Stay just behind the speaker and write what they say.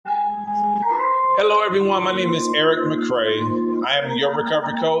Hello, everyone. My name is Eric McCray. I am your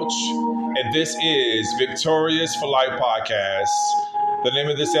recovery coach, and this is Victorious for Life podcast. The name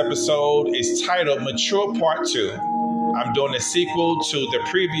of this episode is titled Mature Part 2. I'm doing a sequel to the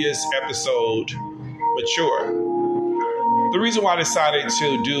previous episode, Mature. The reason why I decided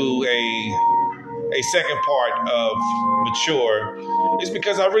to do a second part of Mature is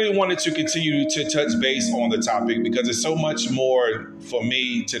because I really wanted to continue to touch base on the topic because there's so much more for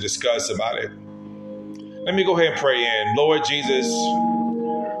me to discuss about it. Let me go ahead and pray in. Lord Jesus,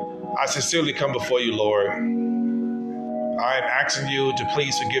 I sincerely come before you, Lord. I am asking you to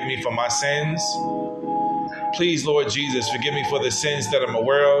please forgive me for my sins. Please, Lord Jesus, forgive me for the sins that I'm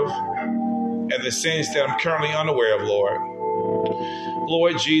aware of and the sins that I'm currently unaware of, Lord.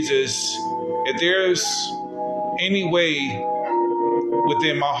 Lord Jesus, if there's any way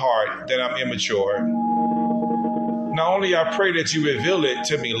within my heart that I'm immature, not only I pray that you reveal it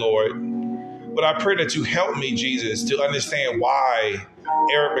to me, Lord, but I pray that you help me, Jesus, to understand why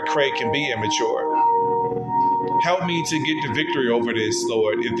Eric McCray can be immature. Help me to get the victory over this,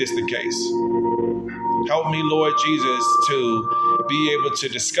 Lord, if this is the case. Help me, Lord Jesus, to be able to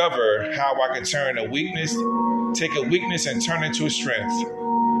discover how I can turn a weakness, take a weakness and turn it into a strength.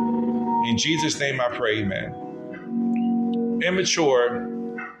 In Jesus' name I pray, amen. Immature,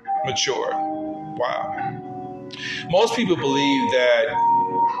 mature. Wow. Most people believe that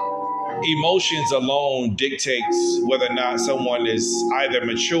emotions alone dictates whether or not someone is either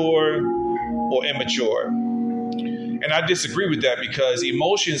mature or immature. And I disagree with that because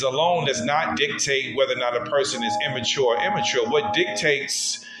emotions alone does not dictate whether or not a person is immature or immature. What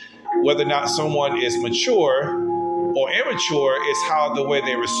dictates whether or not someone is mature or immature is how the way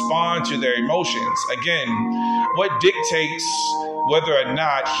they respond to their emotions. Again, what dictates whether or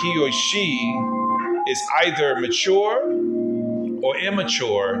not he or she is either mature or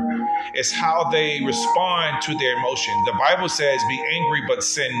immature is how they respond to their emotions. The Bible says, be angry, but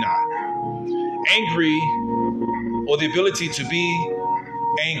sin not. Angry, or the ability to be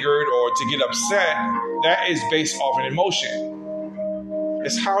angered or to get upset, that is based off an emotion.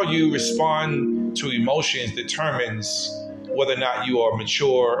 It's how you respond to emotions determines whether or not you are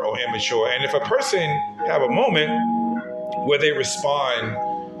mature or immature. And if a person have a moment where they respond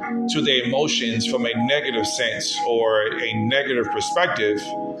to their emotions from a negative sense or a negative perspective,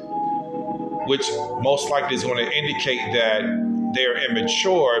 which most likely is going to indicate that they're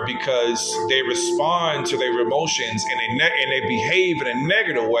immature because they respond to their emotions and they behave in a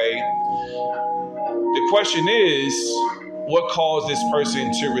negative way. The question is, what caused this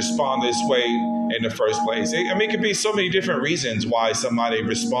person to respond this way in the first place? It could be so many different reasons why somebody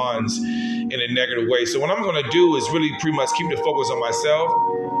responds in a negative way. So what I'm going to do is really pretty much keep the focus on myself.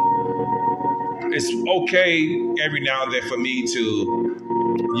 It's okay every now and then for me to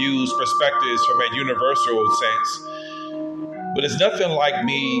use perspectives from a universal sense, but it's nothing like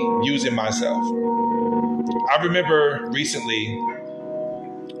me using myself. I remember recently,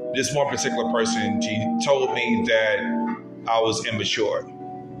 this one particular person, she told me that I was immature.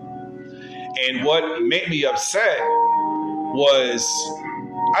 And what made me upset was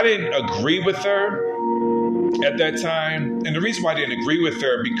I didn't agree with her at that time. And the reason why I didn't agree with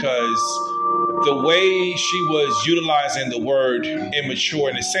her because the way she was utilizing the word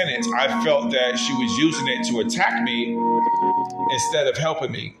immature in a sentence, I felt that she was using it to attack me instead of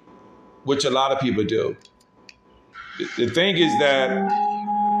helping me, which a lot of people do. The thing is that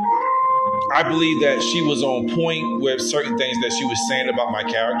I believe that she was on point with certain things that she was saying about my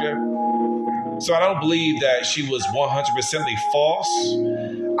character. So I don't believe that she was 100% false.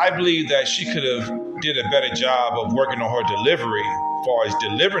 I believe that she could have did a better job of working on her delivery as far as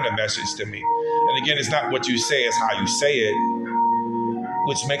delivering a message to me. And again, it's not what you say, it's how you say it,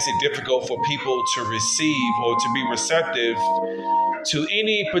 which makes it difficult for people to receive or to be receptive to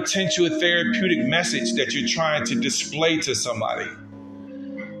any potential therapeutic message that you're trying to display to somebody.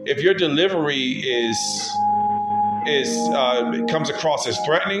 If your delivery comes across as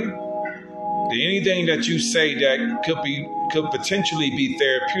threatening, then anything that you say that could potentially be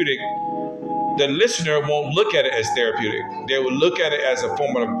therapeutic, the listener won't look at it as therapeutic. They will look at it as a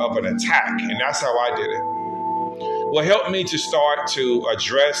form of an attack, and that's how I did it. What helped me to start to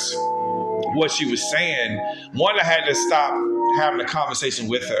address what she was saying, one, I had to stop having a conversation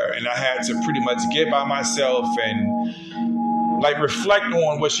with her, and I had to pretty much get by myself and reflect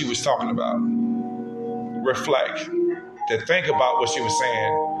on what she was talking about. Reflect, to think about what she was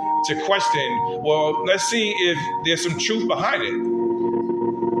saying, to question, well, let's see if there's some truth behind it.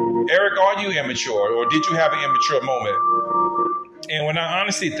 Eric, are you immature, or did you have an immature moment? And when I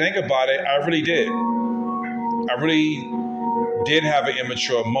honestly think about it, I really did. I really did have an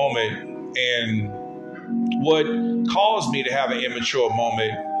immature moment And what caused me to have an immature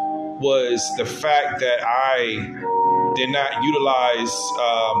moment was the fact that I did not utilize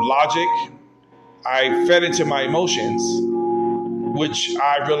logic. I fed into my emotions, which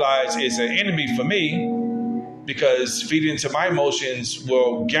I realized is an enemy for me, because feeding into my emotions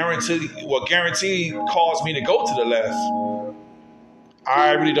will guarantee cause me to go to the left.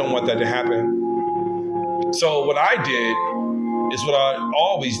 I really don't want that to happen. So what I did is what I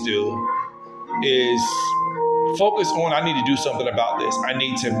always do is focus on, I need to do something about this. I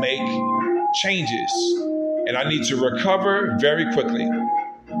need to make changes, and I need to recover very quickly.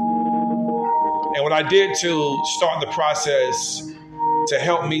 And what I did to start the process to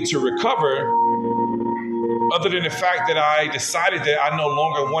help me to recover, other than the fact that I decided that I no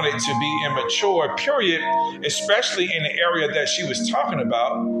longer wanted to be immature, period, especially in the area that she was talking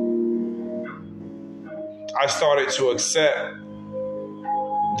about, I started to accept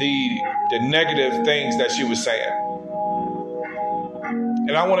the negative things that she was saying.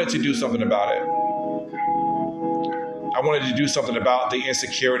 And I wanted to do something about it. I wanted to do something about the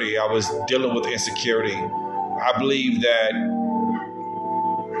insecurity. I was dealing with insecurity. I believe that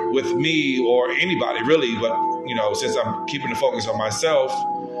with me, or anybody really, but since I'm keeping the focus on myself,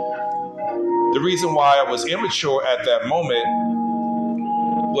 the reason why I was immature at that moment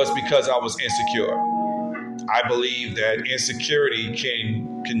was because I was insecure. I believe that insecurity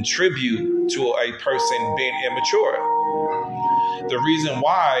can contribute to a person being immature. The reason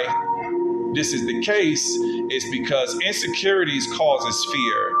why this is the case is because insecurities causes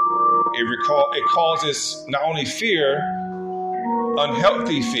fear. It causes not only fear,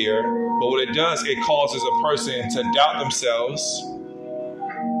 unhealthy fear, but what it does, it causes a person to doubt themselves.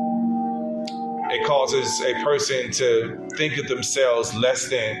 It causes a person to think of themselves less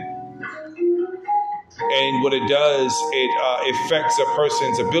than. And what it does, it affects a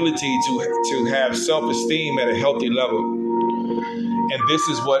person's ability to have self-esteem at a healthy level. And this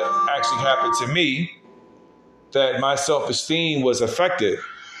is what actually happened to me, that my self-esteem was affected.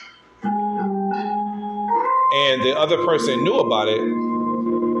 And the other person knew about it.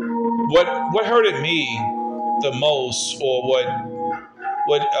 What hurted me the most, or what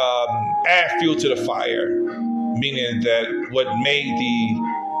add fuel to the fire, meaning that what made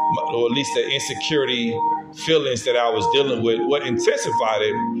or at least the insecurity feelings that I was dealing with, what intensified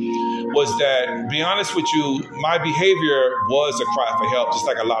it, was that, to be honest with you, my behavior was a cry for help, just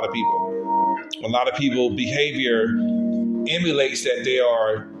like a lot of people. A lot of people, behavior emulates that they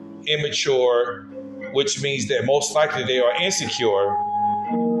are immature, which means that most likely they are insecure.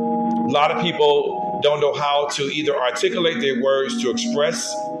 A lot of people don't know how to either articulate their words to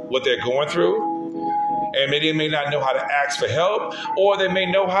express what they're going through, and they may not know how to ask for help, or they may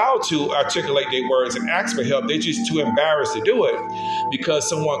know how to articulate their words and ask for help. They're just too embarrassed to do it because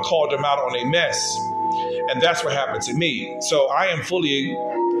someone called them out on a mess. And that's what happened to me. So I am fully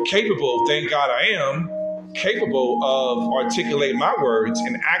capable, thank God I am, capable of articulating my words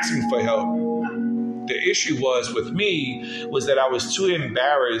and asking for help. The issue was with me was that I was too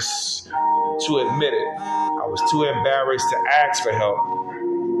embarrassed to admit it. I was too embarrassed to ask for help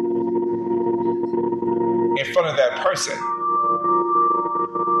in front of that person.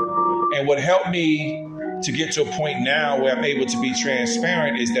 And what helped me to get to a point now where I'm able to be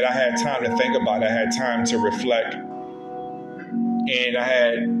transparent is that I had time to think about it. I had time to reflect, and I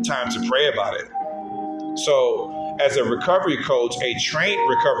had time to pray about it. So as a recovery coach, a trained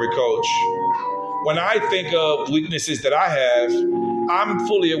recovery coach, when I think of weaknesses that I have, I'm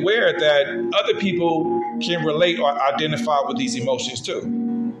fully aware that other people can relate or identify with these emotions too.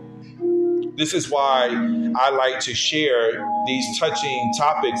 This is why I like to share these touching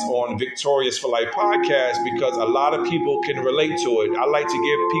topics on Victorious for Life podcast, because a lot of people can relate to it. I like to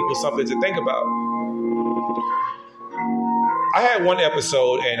give people something to think about. I had one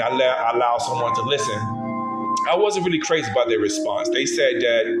episode and I allowed someone to listen. I wasn't really crazy about their response. They said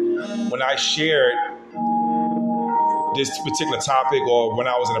that when I shared this particular topic, or when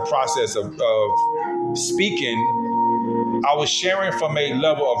I was in the process of speaking, I was sharing from a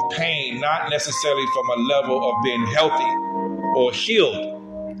level of pain, not necessarily from a level of being healthy or healed.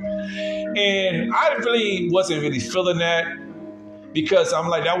 And I really wasn't really feeling that, because I'm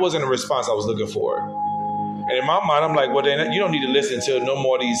like, that wasn't a response I was looking for. And in my mind, I'm like, well, then you don't need to listen to no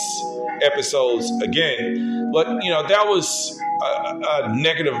more of these episodes again. But, that was a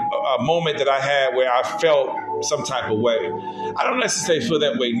negative moment that I had where I felt some type of way. I don't necessarily feel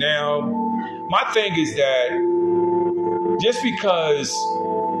that way now. My thing is that just because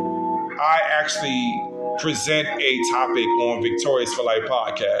I actually present a topic on Victorious for Life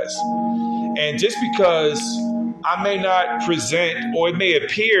podcast, and just because I may not present, or it may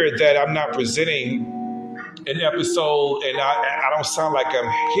appear that I'm not presenting an episode and I don't sound like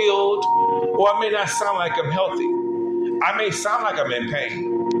I'm healed, or I may not sound like I'm healthy. I may sound like I'm in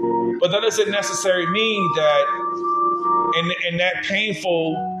pain, but that doesn't necessarily mean that in that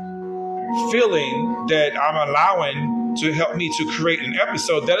painful feeling that I'm allowing to help me to create an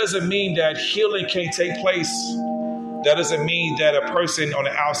episode, that doesn't mean that healing can't take place. That doesn't mean that a person on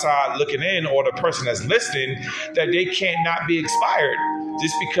the outside looking in, or the person that's listening, that they can't not be inspired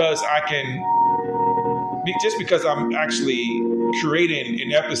just because I'm actually creating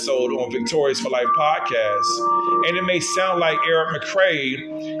an episode on Victorious for Life podcast. And it may sound like Eric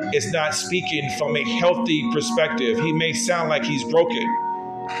McCray is not speaking from a healthy perspective. He may sound like he's broken.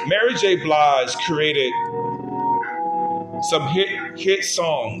 Mary J. Blige created some hit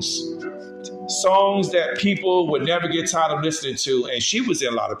songs that people would never get tired of listening to, and she was in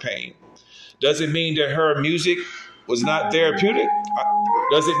a lot of pain. Does it mean that her music was not therapeutic?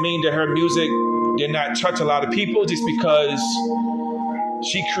 Does it mean that her music did not touch a lot of people just because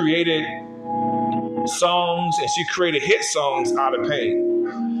she created songs and she created hit songs out of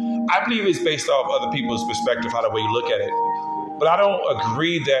pain? I believe it's based off other people's perspective, how the way you look at it. But I don't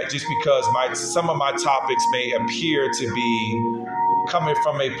agree that just because some of my topics may appear to be coming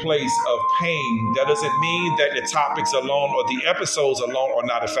from a place of pain, that doesn't mean that the topics alone or the episodes alone are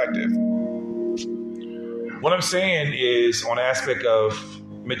not effective. What I'm saying is on the aspect of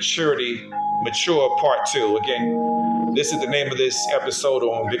mature part 2. Again, this is the name of this episode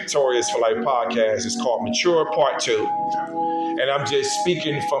on Victorious for Life podcast. It's called Mature Part 2. And I'm just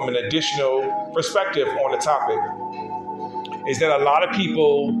speaking from an additional perspective on the topic. Is that a lot of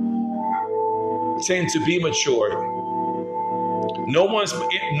people tend to be mature. A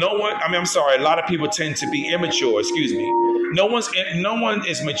lot of people tend to be immature, excuse me. No one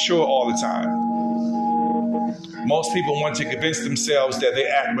is mature all the time. Most people want to convince themselves that they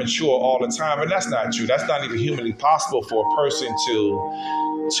act mature all the time, and that's not true. That's not even humanly possible for a person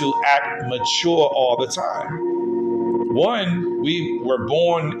to act mature all the time. One, we were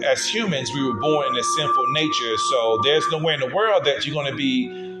born as humans, we were born in a sinful nature, so there's nowhere in the world that you're going to be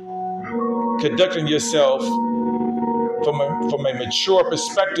conducting yourself from a mature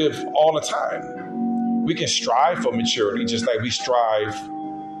perspective all the time. We can strive for maturity just like we strive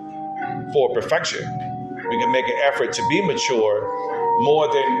for perfection. We can make an effort to be mature more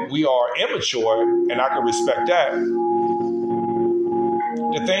than we are immature, and I can respect that.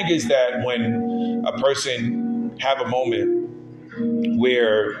 The thing is that when a person have a moment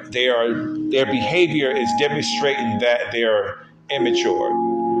where their behavior is demonstrating that they're immature,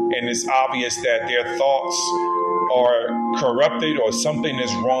 and it's obvious that their thoughts are corrupted or something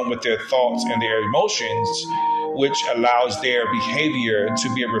is wrong with their thoughts and their emotions, which allows their behavior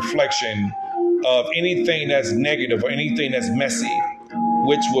to be a reflection of anything that's negative or anything that's messy,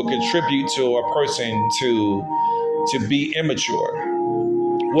 which will contribute to a person to be immature.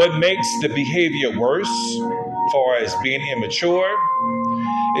 What makes the behavior worse, as far as being immature,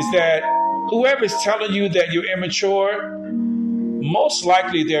 is that whoever's telling you that you're immature, most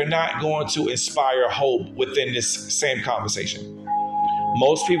likely they're not going to inspire hope within this same conversation.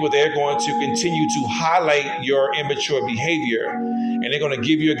 Most people, they're going to continue to highlight your immature behavior, and they're going to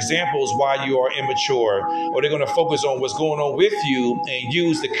give you examples why you are immature, or they're going to focus on what's going on with you and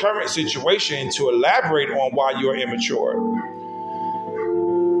use the current situation to elaborate on why you're immature.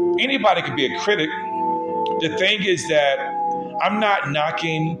 Anybody could be a critic. The thing is that I'm not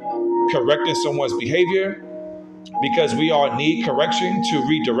knocking correcting someone's behavior, because we all need correction to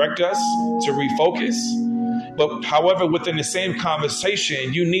redirect us, to refocus. But however, within the same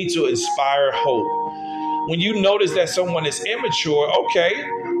conversation, you need to inspire hope. When you notice that someone is immature, okay,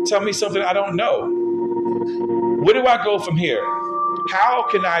 tell me something I don't know. Where do I go from here? How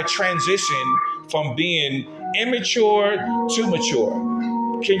can I transition from being immature to mature?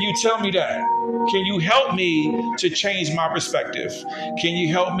 Can you tell me that? Can you help me to change my perspective? Can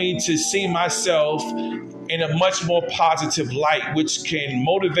you help me to see myself in a much more positive light, which can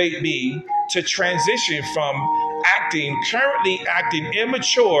motivate me to transition from currently acting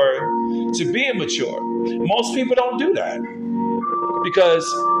immature to being mature? Most people don't do that, because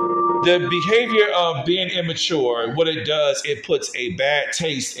the behavior of being immature, what it does, it puts a bad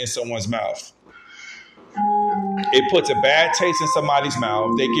taste in someone's mouth. It puts a bad taste in somebody's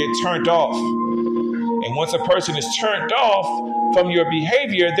mouth. They get turned off. And once a person is turned off from your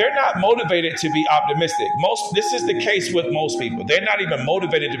behavior, they're not motivated to be optimistic. This is the case with most people. They're not even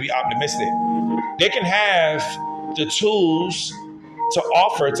motivated to be optimistic. They can have the tools to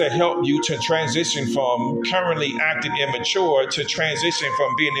offer to help you to transition from currently acting immature to transition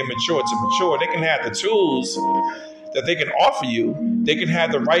from being immature to mature. They can have the tools that they can offer you. They can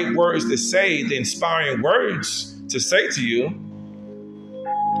have the right words to say, the inspiring words to say to you.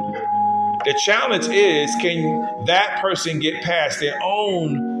 The challenge is, can that person get past their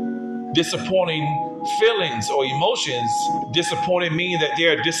own disappointing feelings or emotions? Disappointed meaning that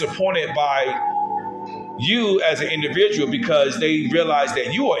they're disappointed by you as an individual because they realize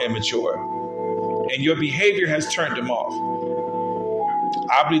that you are immature and your behavior has turned them off.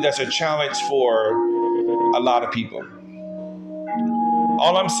 I believe that's a challenge for a lot of people.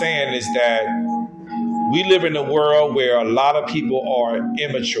 All I'm saying is that we live in a world where a lot of people are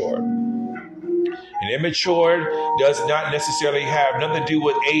immature. And immature does not necessarily have nothing to do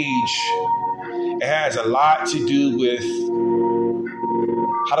with age. It has a lot to do with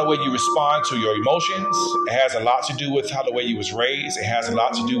how the way you respond to your emotions. It has a lot to do with how the way you was raised. It has a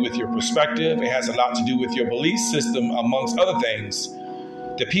lot to do with your perspective. It has a lot to do with your belief system, amongst other things.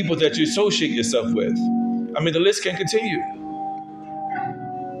 The people that you associate yourself with. I mean, the list can continue.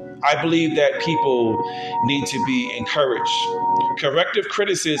 I believe that people need to be encouraged. Corrective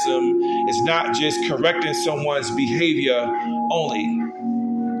criticism is not just correcting someone's behavior only.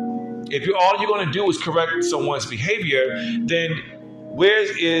 If all you're going to do is correct someone's behavior, then where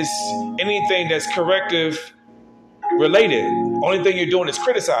is anything that's corrective related? Only thing you're doing is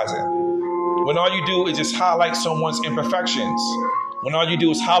criticizing. When all you do is just highlight someone's imperfections. When all you do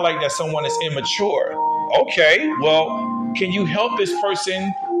is highlight that someone is immature. Okay, well, can you help this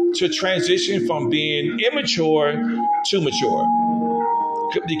person to transition from being immature to mature?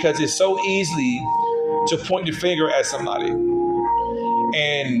 Because it's so easy to point the finger at somebody.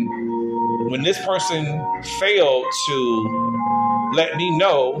 And when this person failed to let me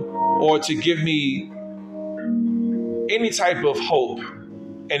know or to give me any type of hope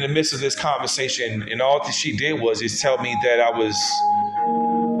in the midst of this conversation, and all that she did was just tell me that I was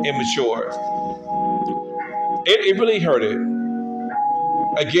immature. It really hurted.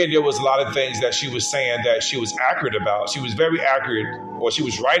 Again, there was a lot of things that she was saying that she was accurate about. She was very accurate, or she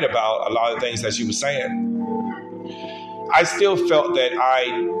was right about a lot of things that she was saying. I still felt that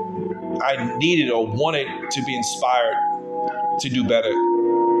I needed or wanted to be inspired to do better.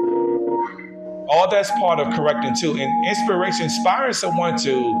 All that's part of correcting too. And inspiration, inspiring someone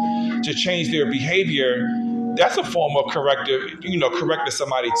to change their behavior, that's a form of correcting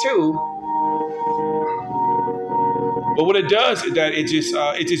somebody too. But what it does is that it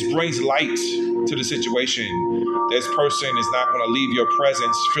just brings light to the situation. This person is not going to leave your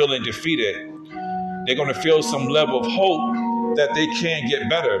presence feeling defeated. They're going to feel some level of hope that they can get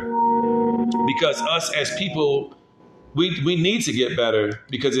better. Because us as people, we need to get better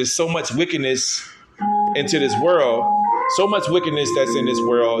because there's so much wickedness into this world, so much wickedness that's in this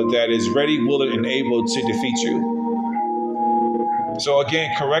world that is ready, willing, and able to defeat you. So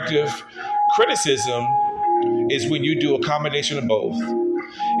again, corrective criticism is when you do a combination of both.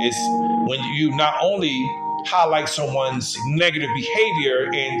 It's when you not only highlight someone's negative behavior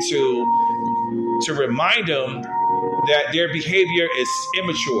and to remind them that their behavior is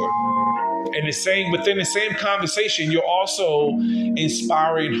immature. And within the same conversation, you're also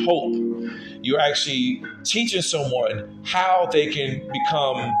inspiring hope. You're actually teaching someone how they can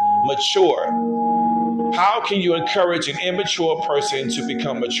become mature. How can you encourage an immature person to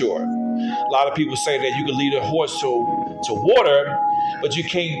become mature? A lot of people say that you can lead a horse to water, but you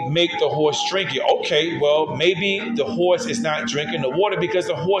can't make the horse drink it. Okay, well, maybe the horse is not drinking the water because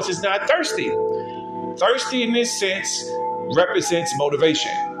the horse is not thirsty. Thirsty in this sense represents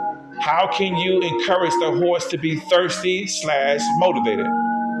motivation. How can you encourage the horse to be thirsty / motivated?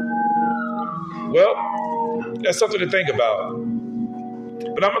 Well, that's something to think about.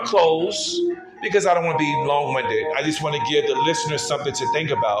 But I'm going to close because I don't want to be long-winded. I just want to give the listeners something to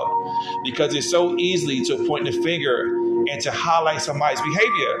think about because it's so easy to point the finger and to highlight somebody's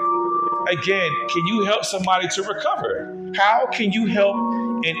behavior. Again, can you help somebody to recover? How can you help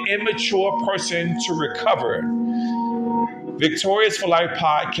an immature person to recover? Victorious for Life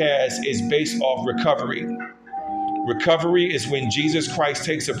podcast is based off recovery. Recovery is when Jesus Christ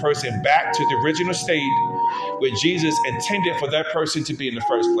takes a person back to the original state where Jesus intended for that person to be in the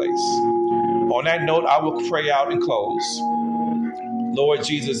first place. On that note, I will pray out and close. Lord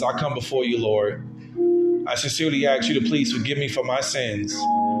Jesus, I come before you, Lord. I sincerely ask you to please forgive me for my sins,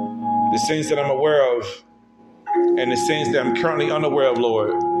 the sins that I'm aware of and the sins that I'm currently unaware of,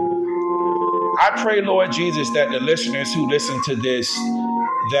 Lord. I pray, Lord Jesus, that the listeners who listen to this,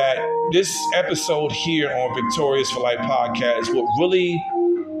 that this episode here on Victorious for Life podcast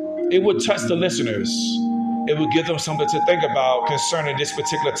would touch the listeners. it will give them something to think about concerning this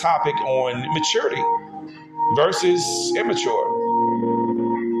particular topic on maturity versus immature.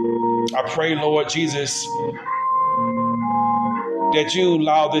 I pray, Lord Jesus, that you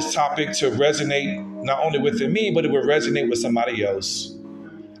allow this topic to resonate not only within me, but it will resonate with somebody else.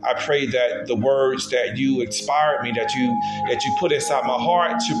 I pray that the words that you inspired me, that you put inside my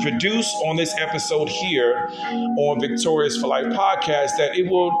heart to produce on this episode here on Victorious for Life podcast, that it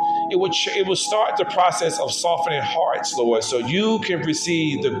will start the process of softening hearts, Lord, so you can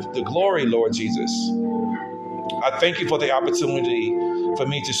receive the glory, Lord Jesus. I thank you for the opportunity for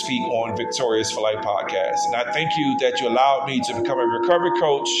me to speak on Victorious for Life podcast. And I thank you that you allowed me to become a recovery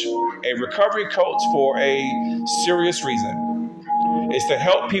coach for a serious reason. It's to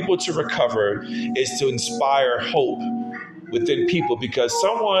help people to recover, is to inspire hope within people, because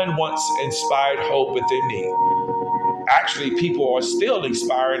someone once inspired hope within me. Actually, people are still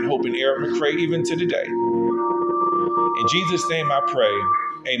inspiring hope in Eric McCray even to today. In Jesus' name I pray,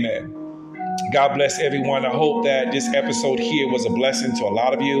 amen. God bless everyone. I hope that this episode here was a blessing to a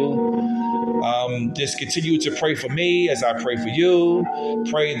lot of you. Just continue to pray for me as I pray for you.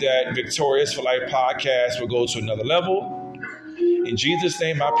 Pray that Victorious for Life podcast will go to another level. In Jesus'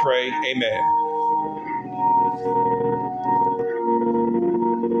 name I pray, amen.